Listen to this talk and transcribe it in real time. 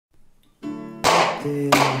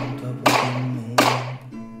day on top of the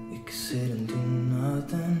moon, we could sit and do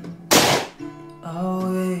nothing. I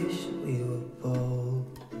wish we were bold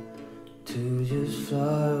to just fly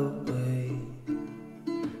away.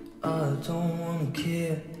 I don't wanna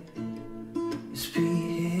care. Just be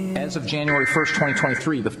here. As of January 1st,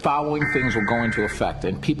 2023, the following things will go into effect,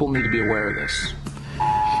 and people need to be aware of this.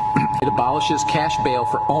 It abolishes cash bail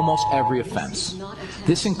for almost every offense.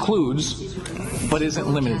 This includes, but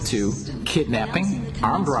isn't limited to, kidnapping,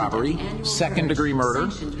 armed robbery, second-degree murder,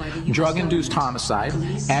 drug-induced homicide,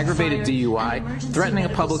 aggravated DUI, threatening a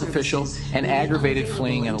public official, and aggravated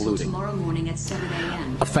fleeing and eluding.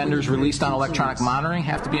 Offenders released on electronic monitoring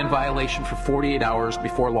have to be in violation for 48 hours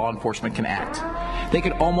before law enforcement can act. They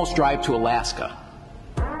could almost drive to Alaska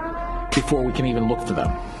before we can even look for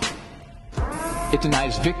them. It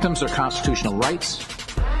denies victims their constitutional rights.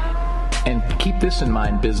 And keep this in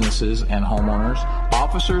mind, businesses and homeowners.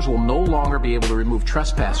 Officers will no longer be able to remove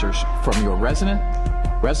trespassers from your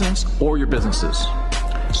residence or your businesses.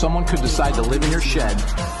 Someone could decide to live in your shed,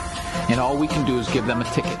 and all we can do is give them a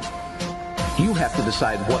ticket. You have to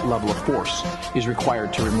decide what level of force is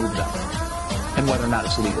required to remove them and whether or not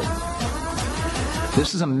it's legal.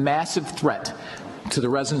 This is a massive threat to the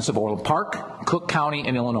residents of Orland Park, Cook County,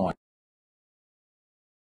 and Illinois.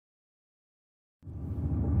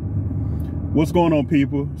 What's going on,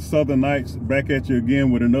 people? Southern Knights back at you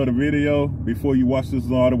again with another video. Before you watch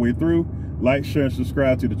this all the way through, like, share, and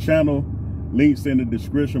subscribe to the channel. Links in the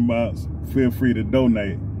description box. Feel free to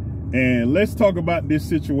donate. And let's talk about this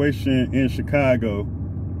situation in Chicago.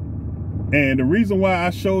 And the reason why I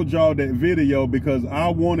showed y'all that video, because I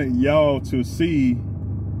wanted y'all to see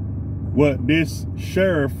what this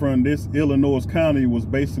sheriff from this Illinois county was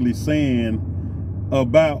basically saying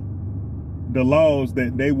about the laws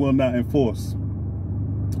that they will not enforce.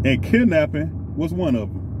 And kidnapping was one of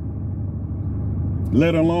them,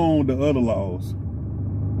 let alone the other laws.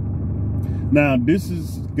 Now, this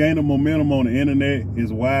is gaining momentum on the internet,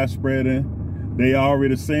 is widespreading. They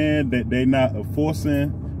already saying that they're not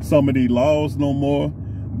enforcing some of these laws no more.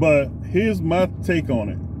 But here's my take on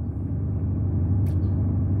it.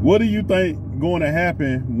 What do you think going to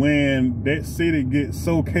happen when that city gets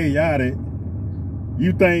so chaotic?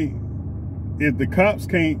 You think if the cops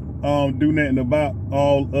can't do nothing about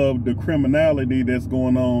all of the criminality that's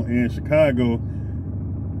going on in Chicago,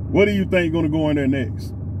 what do you think going to go in there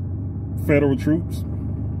next? Federal troops?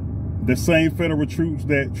 The same federal troops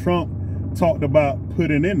that Trump talked about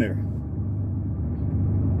putting in there.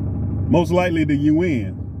 Most likely the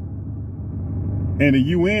UN. And the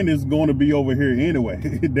UN is going to be over here anyway.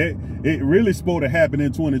 It really supposed to happen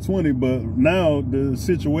in 2020, but now the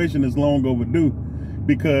situation is long overdue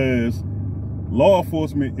because law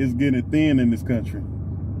enforcement is getting thin in this country.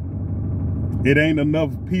 It ain't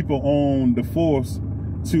enough people on the force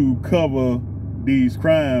to cover these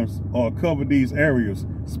crimes or cover these areas,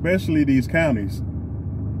 especially these counties.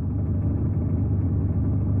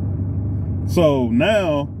 So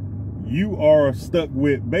now you are stuck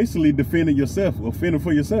with basically defending yourself or fending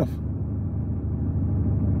for yourself.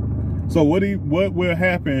 So what will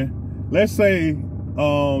happen? Let's say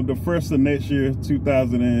the first of next year,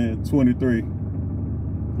 2023.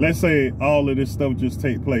 Let's say all of this stuff just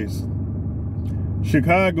take place.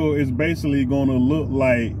 Chicago is basically going to look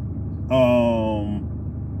like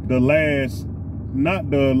the last, not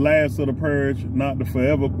the last of the purge, not the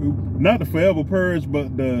forever purge,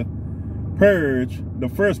 but the purge, the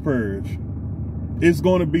first purge. It's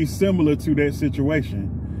going to be similar to that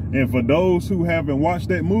situation. And for those who haven't watched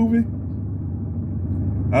that movie,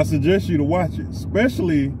 I suggest you to watch it,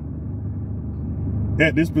 especially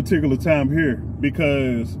at this particular time here,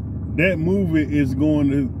 because that movie is going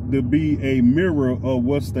to be a mirror of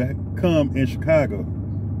what's to come in Chicago.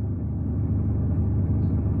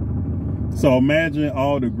 So imagine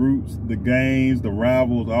all the groups, the gangs, the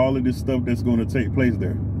rivals, all of this stuff that's going to take place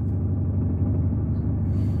there.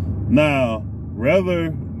 Now,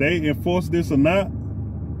 whether they enforce this or not,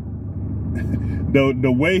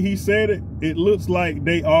 the way he said it, it looks like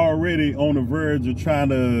they already on the verge of trying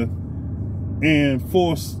to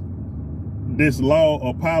enforce this law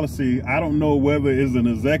or policy. I don't know whether it's an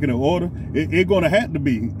executive order. It's going to have to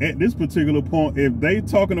be at this particular point. If they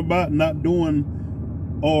talking about not doing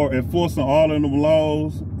or enforcing all of them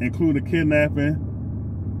laws, including kidnapping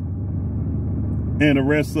and the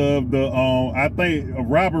rest of the, I think a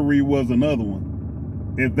robbery was another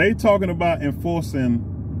one. If they talking about enforcing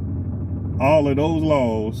all of those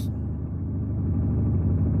laws,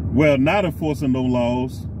 well, not enforcing those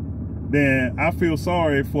laws, then I feel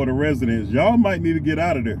sorry for the residents. Y'all might need to get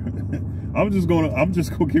out of there. I'm just gonna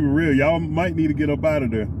keep it real. Y'all might need to get up out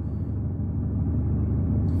of there.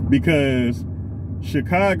 because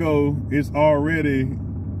Chicago is already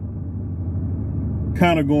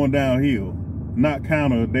kind of going downhill. Not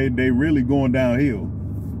kind of, they really going downhill.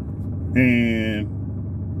 And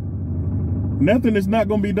nothing is not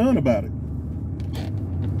going to be done about it.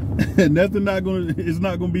 Nothing is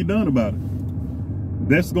not going to be done about it.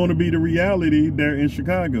 That's going to be the reality there in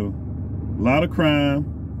Chicago. A lot of crime,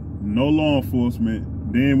 no law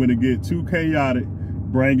enforcement. Then when it get too chaotic,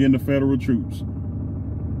 bring in the federal troops.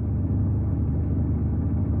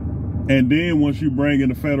 And then once you bring in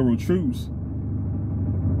the federal troops,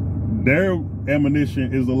 their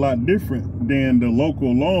ammunition is a lot different than the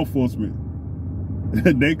local law enforcement.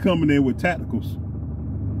 They coming in with tacticals.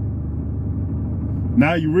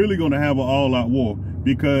 Now you're really going to have an all-out war,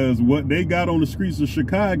 because what they got on the streets of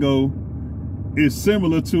Chicago is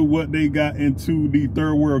similar to what they got into the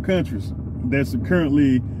third world countries that's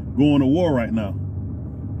currently going to war right now.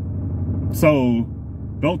 So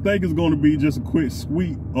don't think it's going to be just a quick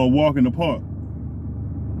sweep or walk in the park.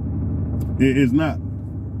 It is not.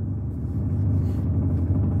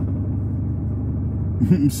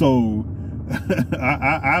 So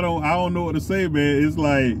I don't know what to say, man. It's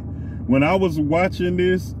like, when I was watching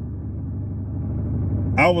this,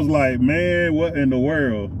 I was like, man, what in the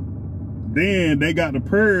world? Then they got the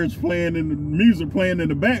Purge playing in the music playing in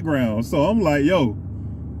the background. So I'm like, yo,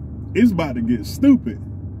 it's about to get stupid.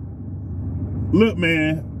 Look,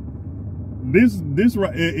 man, this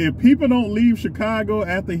right. If people don't leave Chicago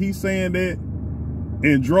after he's saying that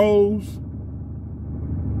in droves,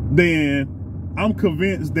 then I'm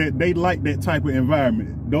convinced that they like that type of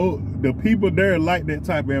environment. Though the people there like that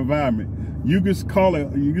type of environment. You can call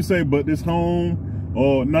it, you can say, but this home,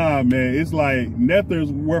 or nah, man, it's like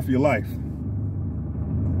nothing's worth your life.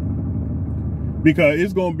 Because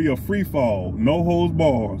it's gonna be a free fall, no holds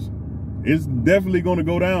bars. It's definitely gonna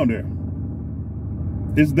go down there.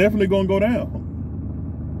 It's definitely gonna go down.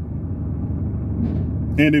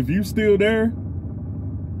 And if you still there,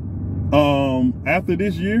 after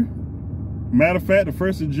this year, matter of fact, the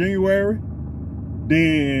 1st of January,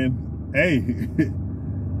 then, hey,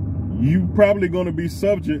 you probably going to be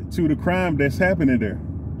subject to the crime that's happening there.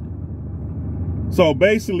 So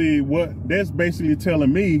basically, that's basically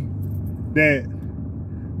telling me that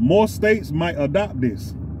more states might adopt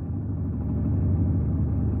this.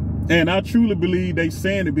 And I truly believe they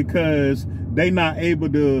saying it because they not able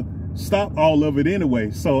to stop all of it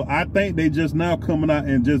anyway. So I think they just now coming out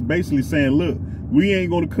and just basically saying, look, we ain't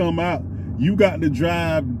going to come out. You got to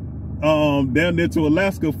drive down there to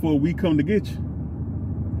Alaska before we come to get you.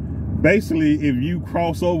 Basically, if you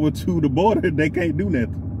cross over to the border, they can't do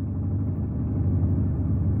nothing.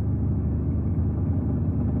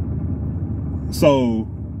 So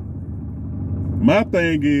my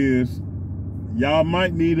thing is, y'all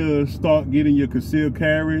might need to start getting your concealed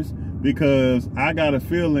carries, because I got a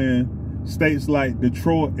feeling states like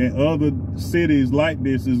Detroit and other cities like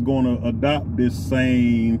this is going to adopt this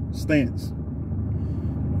same stance.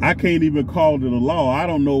 I can't even call it a law. I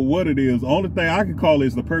don't know what it is. The only thing I can call it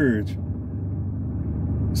is the Purge.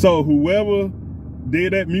 So whoever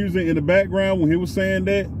did that music in the background when he was saying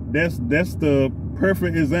that, that's the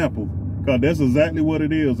perfect example, because that's exactly what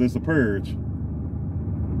it is. It's a purge.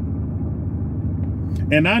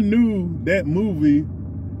 And I knew that movie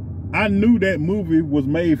was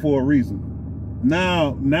made for a reason.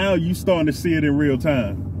 Now you starting to see it in real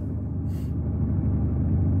time.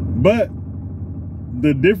 But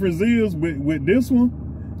the difference is with this one,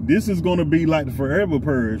 this is going to be like the Forever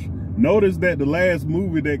Purge. Notice that the last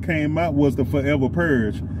movie that came out was the Forever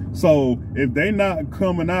Purge. So if they not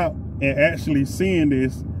coming out and actually seeing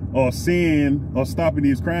this, or stopping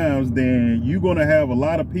these crimes, then you're going to have a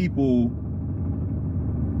lot of people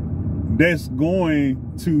that's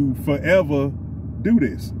going to forever do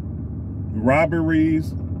this.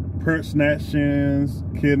 Robberies, purse snatchings,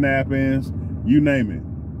 kidnappings, you name it.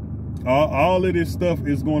 All of this stuff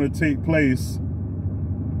is going to take place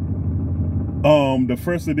the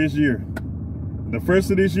 1st of this year. The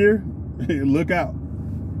 1st of this year, look out.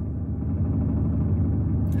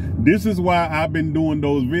 This is why I've been doing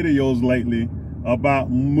those videos lately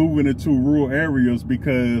about moving into rural areas,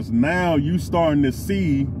 because now you starting to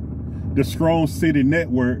see the strong city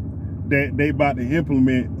network that they about to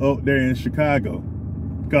implement up there in Chicago.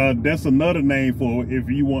 Because that's another name for it if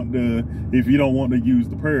you don't want to use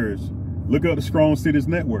the Purge. Look up the Strong Cities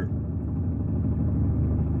Network.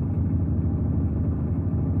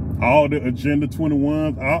 All the Agenda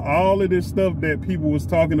 21s, all of this stuff that people was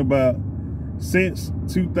talking about since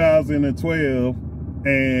 2012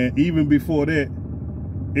 and even before that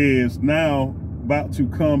is now about to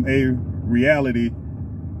come a reality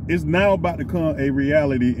it's now about to become a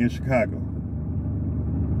reality in Chicago.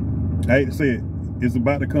 I hate to say it. It's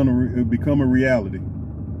about to become a reality.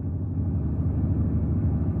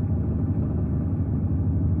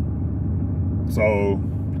 So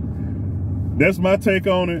that's my take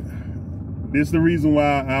on it. This is the reason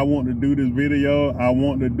why I want to do this video. I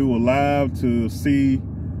want to do a live to see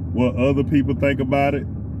what other people think about it.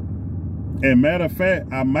 And matter of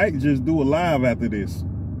fact, I might just do a live after this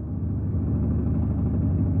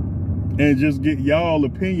and just get y'all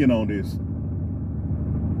opinion on this.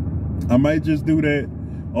 I might just do that,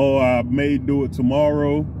 or I may do it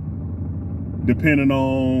tomorrow, depending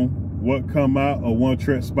on what come out or what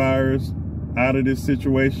transpires out of this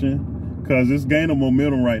situation, because it's gaining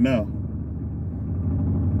momentum right now.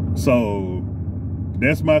 So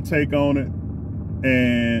that's my take on it.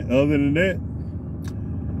 And other than that,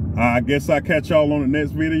 I guess I'll catch y'all on the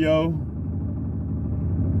next video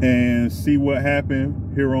and see what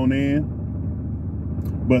happened here on in.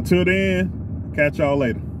 But till then, catch y'all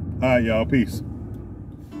later. All right, y'all. Peace.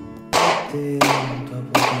 We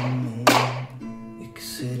could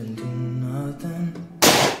sit and do nothing.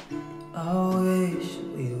 I wish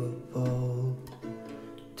we were bold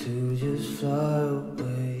to just fly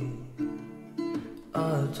away.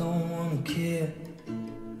 I don't wanna care.